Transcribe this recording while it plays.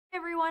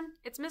everyone,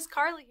 it's Miss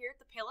Carla here at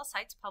the Palos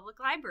Heights Public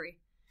Library.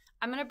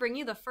 I'm going to bring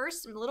you the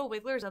first Little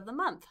Wigglers of the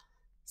month.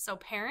 So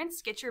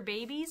parents, get your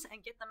babies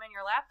and get them in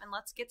your lap and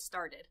let's get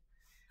started.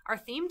 Our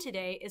theme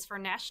today is for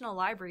National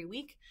Library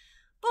Week,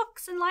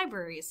 books and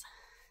libraries.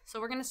 So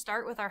we're going to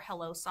start with our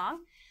hello song.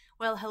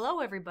 Well, hello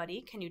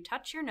everybody, can you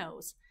touch your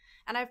nose?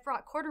 And I've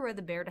brought Corduroy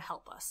the Bear to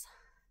help us.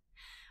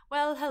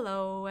 Well,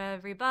 hello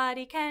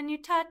everybody, can you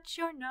touch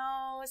your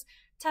nose?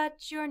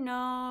 Touch your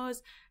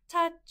nose.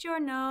 Touch your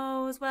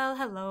nose. Well,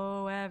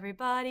 hello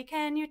everybody,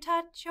 can you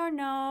touch your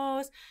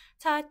nose?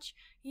 Touch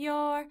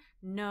your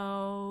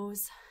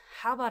nose.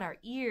 How about our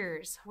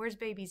ears? Where's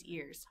baby's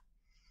ears?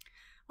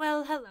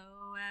 Well,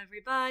 hello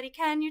everybody,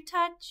 can you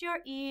touch your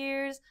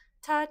ears?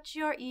 Touch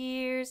your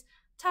ears.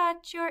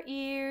 Touch your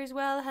ears.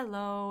 Well,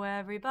 hello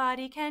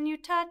everybody, can you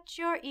touch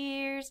your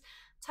ears?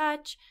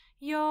 Touch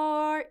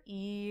your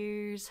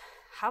ears.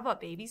 How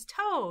about baby's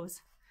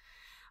toes?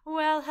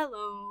 Well,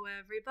 hello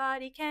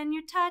everybody, can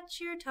you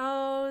touch your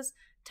toes?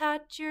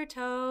 Touch your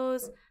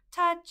toes.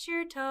 Touch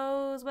your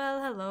toes.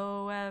 Well,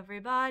 hello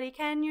everybody,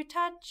 can you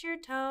touch your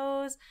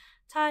toes?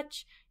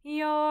 Touch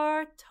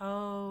your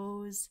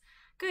toes.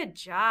 Good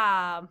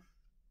job.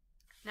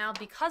 Now,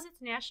 because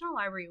it's National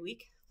Library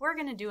Week, we're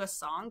going to do a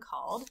song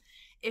called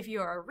If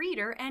You're a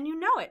Reader and You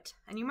Know It,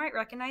 and you might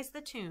recognize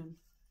the tune.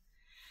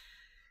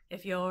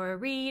 If you're a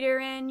reader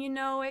and you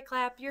know it,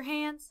 clap your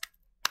hands.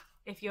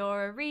 If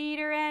you're a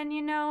reader and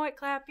you know it,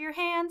 clap your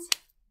hands.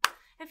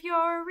 If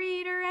you're a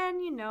reader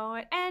and you know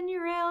it and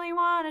you really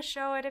want to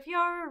show it, if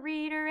you're a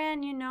reader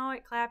and you know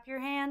it, clap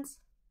your hands.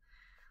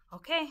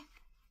 Okay.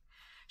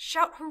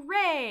 Shout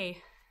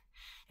hooray!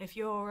 If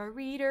you're a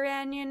reader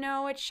and you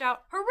know it,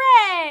 shout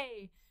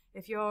hooray!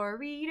 If you're a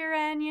reader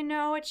and you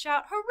know it,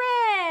 shout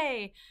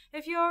hooray!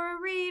 If you're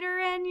a reader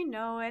and you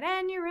know it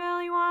and you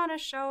really want to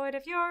show it,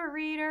 if you're a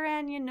reader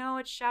and you know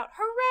it, shout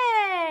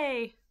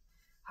hooray!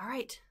 All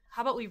right,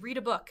 how about we read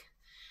a book?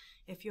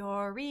 If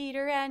you're a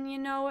reader and you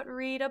know it,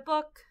 read a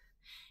book.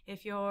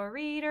 If you're a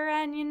reader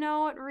and you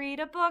know it, read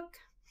a book.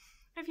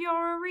 If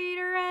you're a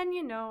reader and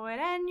you know it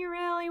and you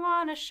really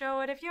want to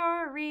show it, if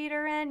you're a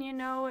reader and you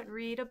know it,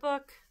 read a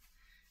book.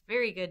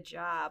 Very good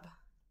job.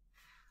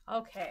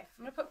 Okay,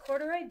 I'm going to put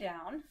Corduroy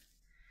down.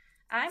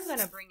 I'm going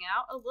to bring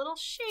out a little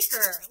shaker,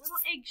 a little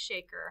egg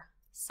shaker.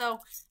 So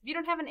if you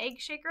don't have an egg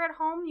shaker at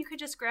home, you could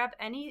just grab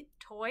any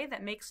toy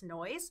that makes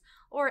noise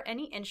or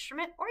any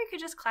instrument, or you could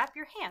just clap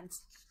your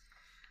hands.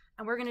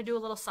 And we're going to do a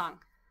little song.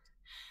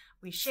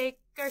 We shake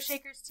our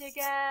shakers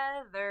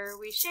together,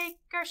 we shake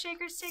our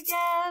shakers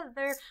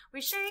together, we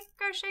shake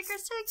our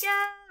shakers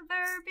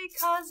together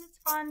because it's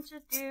fun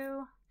to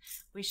do.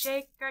 We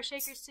shake our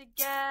shakers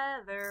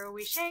together,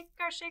 we shake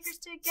our shakers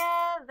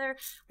together,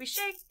 we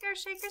shake our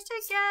shakers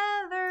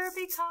together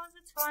because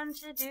it's fun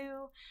to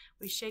do.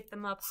 We shake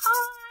them up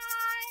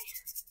high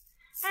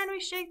and we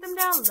shake them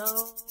down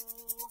low.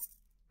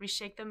 We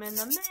shake them in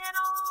the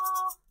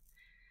middle,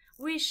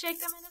 we shake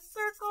them in a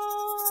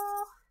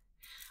circle.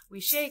 We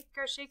shake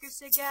our shakers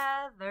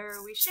together,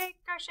 we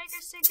shake our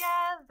shakers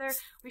together,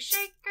 we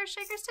shake our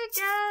shakers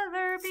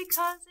together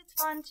because it's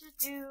fun to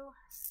do.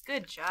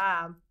 Good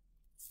job.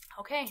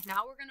 Okay,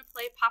 now we're going to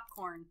play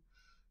popcorn.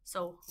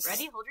 So,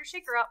 ready? Hold your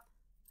shaker up.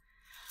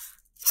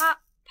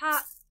 Pop,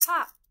 pop,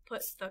 pop.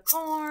 Put the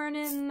corn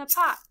in the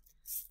pot.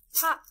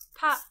 Pop,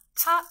 pop,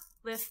 pop.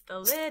 Lift the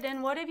lid,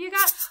 and what have you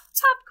got?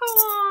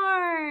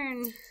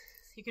 Popcorn!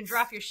 You can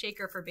drop your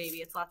shaker for baby.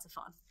 It's lots of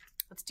fun.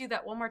 Let's do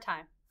that one more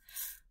time.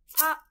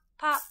 Pop,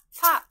 pop,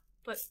 pop.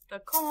 Put the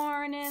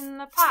corn in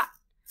the pot.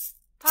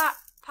 Pop,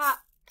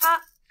 pop,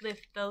 pop.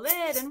 Lift the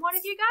lid, and what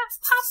have you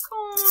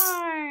got?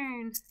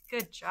 Popcorn!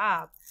 Good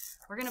job.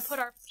 We're going to put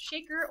our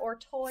shaker or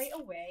toy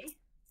away,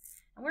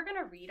 and we're going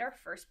to read our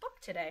first book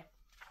today.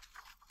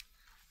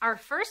 Our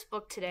first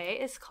book today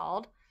is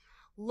called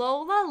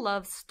Lola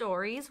Loves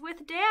Stories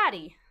with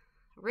Daddy,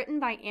 written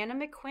by Anna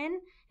McQuinn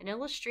and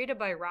illustrated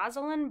by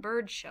Rosalind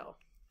Birdshow.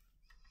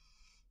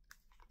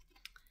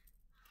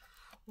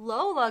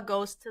 Lola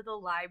goes to the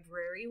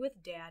library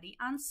with Daddy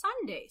on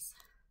Sundays.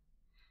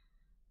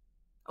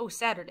 Oh,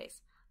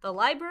 Saturdays. The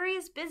library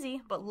is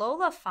busy, but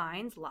Lola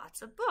finds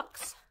lots of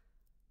books.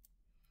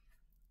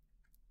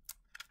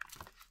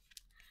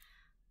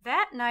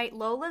 That night,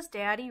 Lola's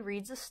daddy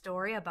reads a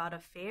story about a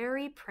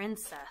fairy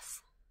princess.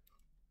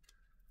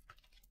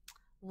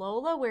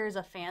 Lola wears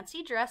a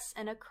fancy dress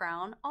and a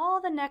crown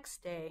all the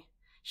next day.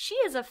 She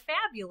is a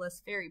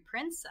fabulous fairy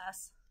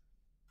princess.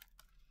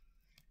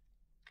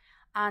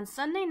 On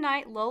Sunday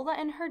night, Lola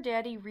and her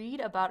daddy read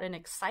about an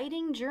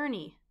exciting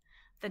journey.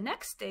 The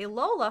next day,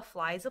 Lola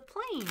flies a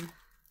plane.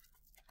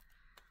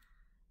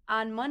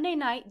 On Monday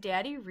night,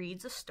 Daddy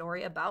reads a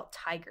story about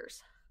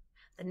tigers.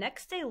 The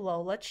next day,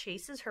 Lola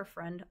chases her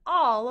friend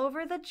all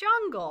over the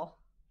jungle.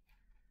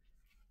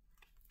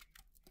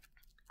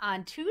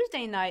 On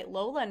Tuesday night,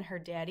 Lola and her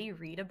daddy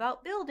read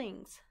about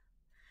buildings.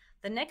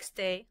 The next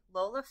day,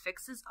 Lola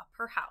fixes up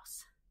her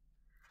house.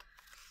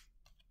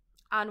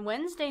 On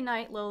Wednesday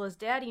night, Lola's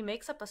daddy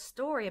makes up a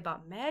story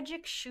about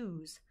magic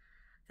shoes.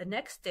 The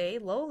next day,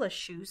 Lola's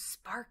shoes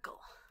sparkle.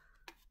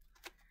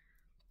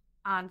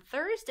 On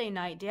Thursday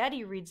night,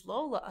 Daddy reads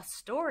Lola a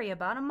story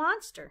about a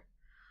monster.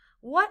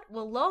 What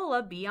will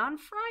Lola be on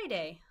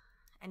Friday?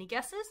 Any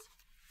guesses?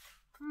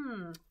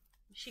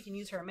 She can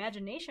use her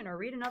imagination or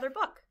read another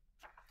book.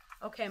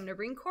 Okay, I'm going to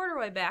bring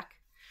Corduroy back.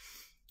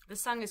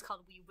 This song is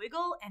called We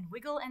Wiggle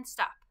and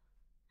Stop.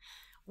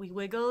 We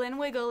wiggle and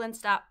wiggle and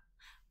stop.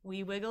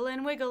 We wiggle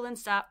and wiggle and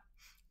stop.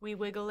 We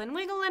wiggle and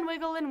wiggle and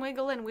wiggle and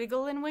wiggle and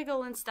wiggle and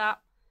wiggle and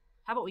stop.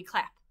 How about we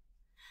clap?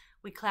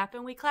 We clap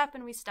and we clap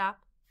and we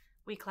stop.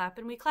 We clap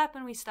and we clap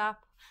and we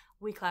stop.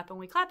 We clap and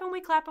we clap and we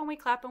clap and we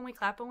clap and we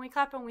clap and we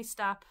clap and we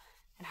stop.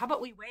 And how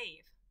about we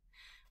wave?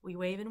 We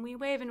wave and we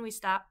wave and we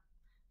stop.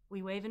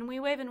 We wave and we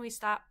wave and we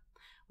stop.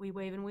 We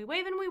wave and we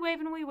wave and we wave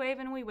and we wave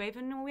and we wave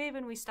and we wave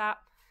and we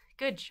stop.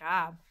 Good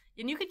job.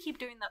 And you could keep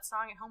doing that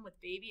song at home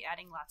with baby,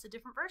 adding lots of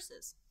different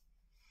verses.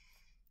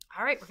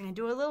 All right, we're going to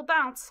do a little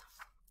bounce.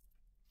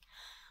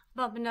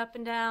 Bumping up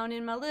and down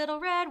in my little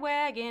red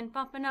wagon,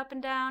 bumping up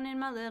and down in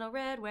my little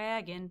red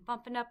wagon,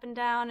 bumping up and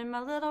down in my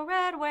little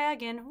red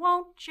wagon,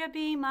 won't you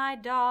be my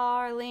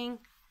darling?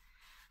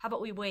 How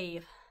about we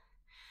wave?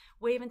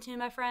 Waving to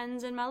my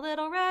friends in my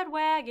little red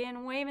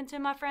wagon, waving to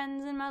my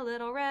friends in my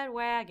little red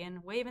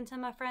wagon, waving to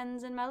my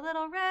friends in my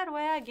little red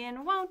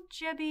wagon,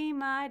 won't you be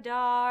my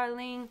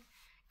darling?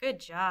 Good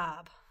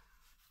job.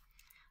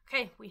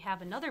 Okay, we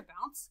have another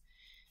bounce,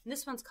 and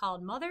this one's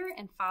called Mother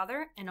and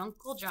Father and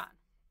Uncle John.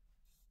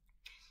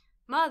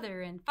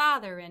 Mother and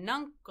Father and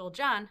Uncle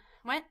John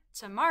went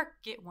to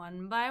market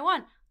one by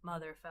one.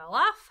 Mother fell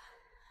off,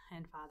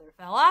 and Father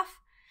fell off,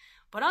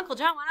 but Uncle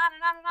John went on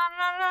and on and on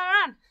and on and on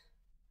and on.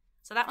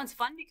 So that one's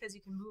fun because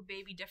you can move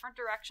baby different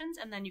directions,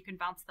 and then you can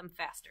bounce them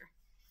faster.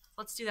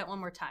 Let's do that one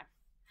more time.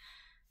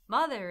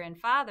 Mother and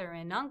Father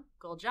and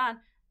Uncle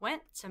John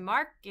went to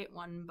market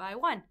one by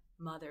one.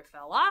 Mother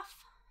fell off,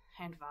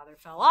 and Father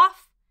fell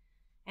off,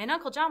 and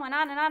Uncle John went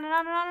on and on and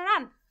on and on and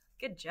on.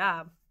 Good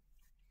job.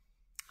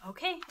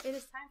 Okay, it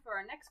is time for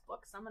our next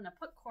book, so I'm going to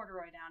put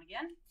Corduroy down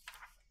again.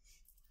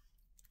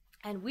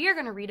 And we are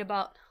going to read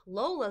about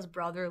Lola's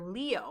brother,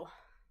 Leo.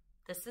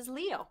 This is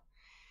Leo.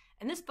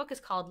 And this book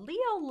is called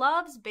Leo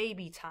Loves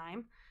Baby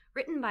Time,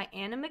 written by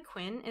Anna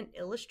McQuinn and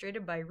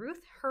illustrated by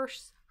Ruth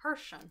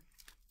Hershon.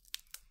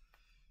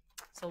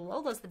 So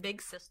Lola's the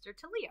big sister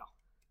to Leo.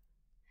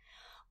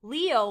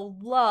 Leo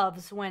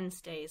loves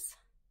Wednesdays.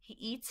 He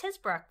eats his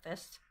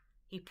breakfast.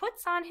 He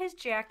puts on his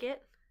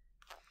jacket.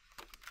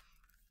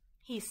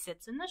 He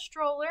sits in the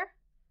stroller,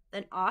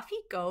 then off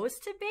he goes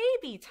to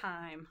baby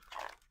time.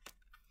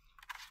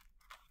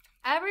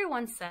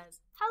 Everyone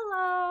says,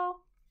 hello.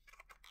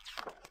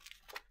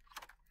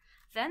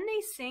 Then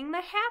they sing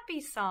the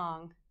happy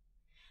song.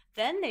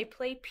 Then they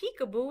play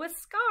peekaboo with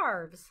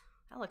scarves.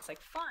 That looks like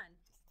fun.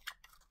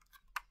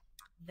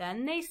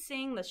 Then they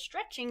sing the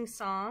stretching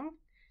song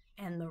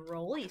and the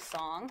rolly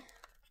song.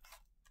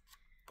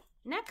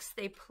 Next,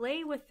 they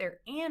play with their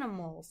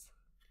animals.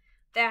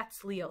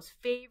 That's Leo's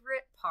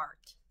favorite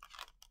part.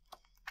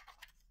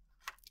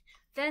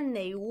 Then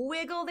they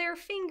wiggle their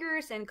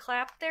fingers and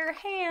clap their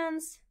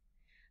hands.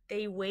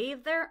 They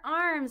wave their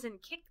arms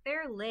and kick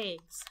their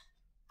legs.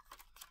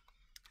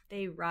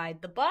 They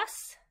ride the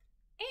bus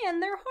and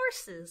their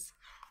horses.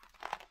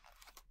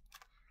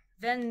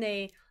 Then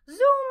they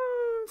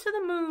zoom to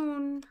the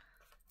moon.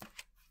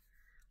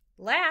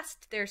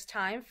 Last, there's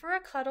time for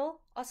a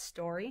cuddle, a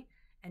story,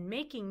 and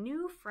making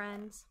new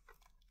friends.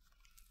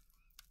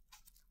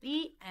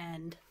 The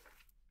end.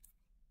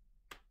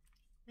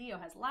 Leo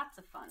has lots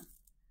of fun.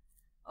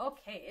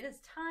 Okay, it is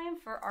time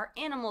for our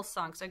animal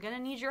song, so I'm going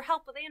to need your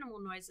help with animal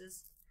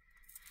noises.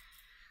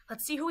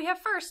 Let's see who we have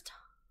first.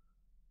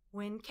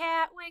 When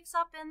cat wakes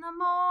up in the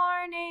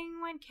morning,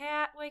 when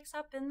cat wakes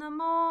up in the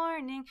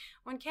morning,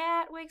 when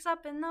cat wakes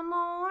up in the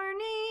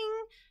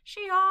morning,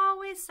 she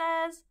always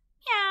says,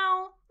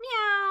 meow,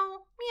 meow,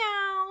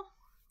 meow.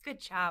 Good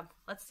job.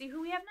 Let's see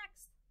who we have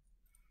next.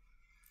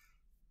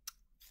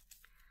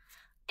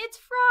 It's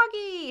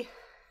Froggy.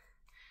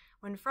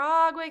 When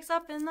Frog wakes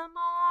up in the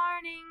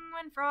morning,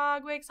 when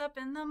Frog wakes up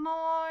in the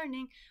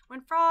morning,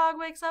 when Frog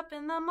wakes up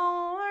in the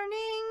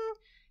morning,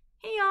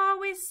 he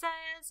always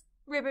says,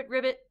 ribbit,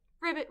 ribbit,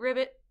 ribbit,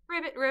 ribbit,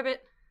 ribbit,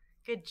 ribbit.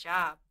 Good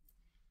job.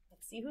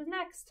 Let's see who's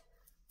next.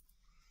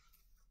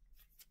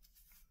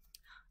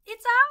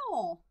 It's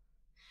Owl.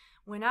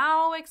 When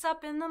Owl wakes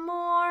up in the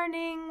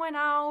morning, when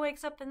Owl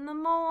wakes up in the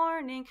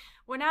morning,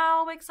 when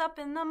Owl wakes up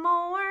in the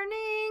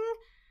morning,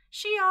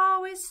 she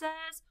always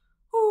says,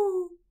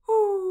 hoo,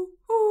 hoo,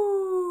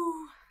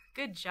 hoo.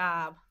 Good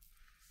job.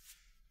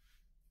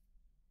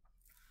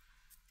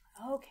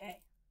 Okay.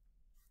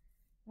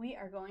 We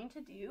are going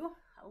to do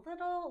a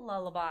little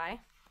lullaby.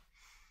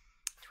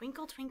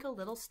 Twinkle, twinkle,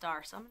 little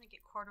star. So I'm going to get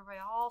Corduroy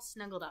all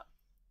snuggled up.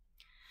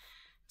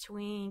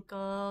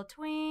 Twinkle,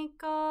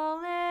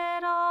 twinkle,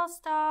 little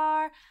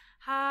star,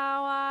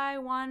 how I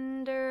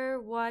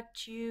wonder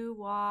what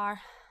you are.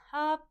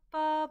 up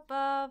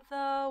above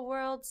the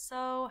world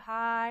so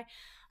high,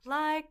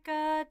 like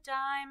a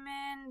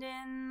diamond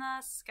in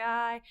the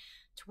sky.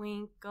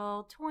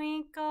 Twinkle,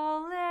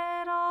 twinkle,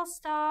 little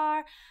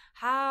star,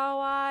 how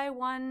I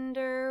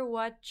wonder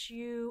what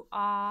you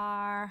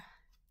are.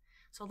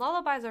 So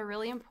lullabies are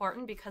really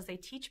important because they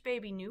teach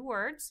baby new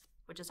words,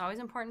 which is always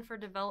important for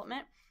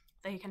development.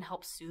 They can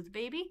help soothe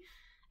baby,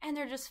 and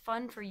they're just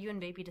fun for you and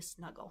baby to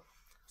snuggle.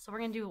 So we're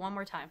going to do it one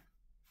more time.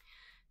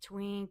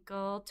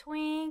 Twinkle,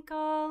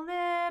 twinkle,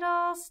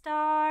 little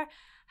star,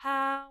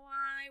 how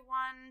I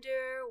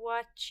wonder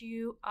what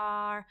you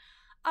are.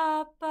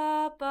 Up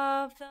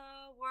above the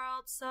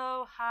world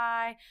so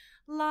high,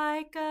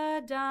 like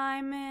a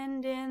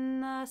diamond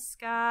in the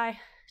sky.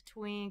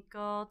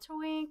 Twinkle,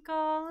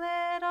 twinkle,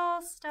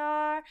 little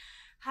star,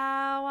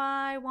 how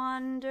I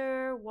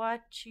wonder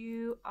what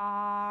you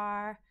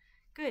are.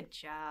 Good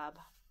job.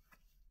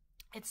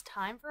 It's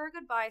time for our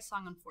goodbye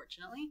song,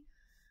 unfortunately,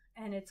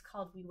 and it's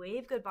called We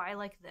Wave Goodbye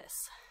Like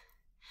This.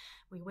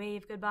 We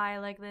wave goodbye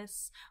like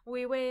this,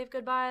 we wave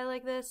goodbye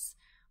like this.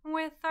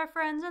 With our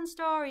friends in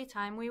story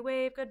time, we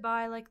wave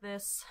goodbye like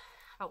this.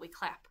 How about we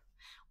clap?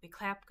 We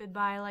clap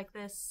goodbye like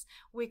this,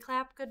 we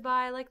clap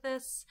goodbye like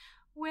this.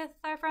 With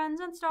our friends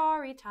in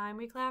story time,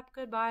 we clap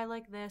goodbye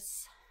like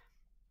this.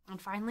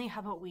 And finally,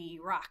 how about we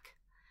rock?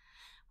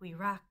 We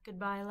rock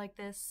goodbye like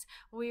this,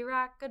 we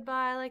rock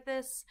goodbye like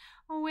this.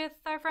 With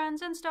our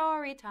friends in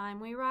story time,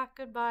 we rock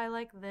goodbye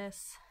like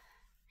this.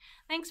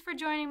 Thanks for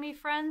joining me,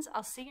 friends.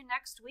 I'll see you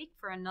next week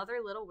for another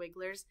Little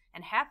Wigglers,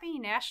 and happy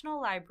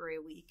National Library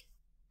Week.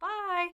 Bye!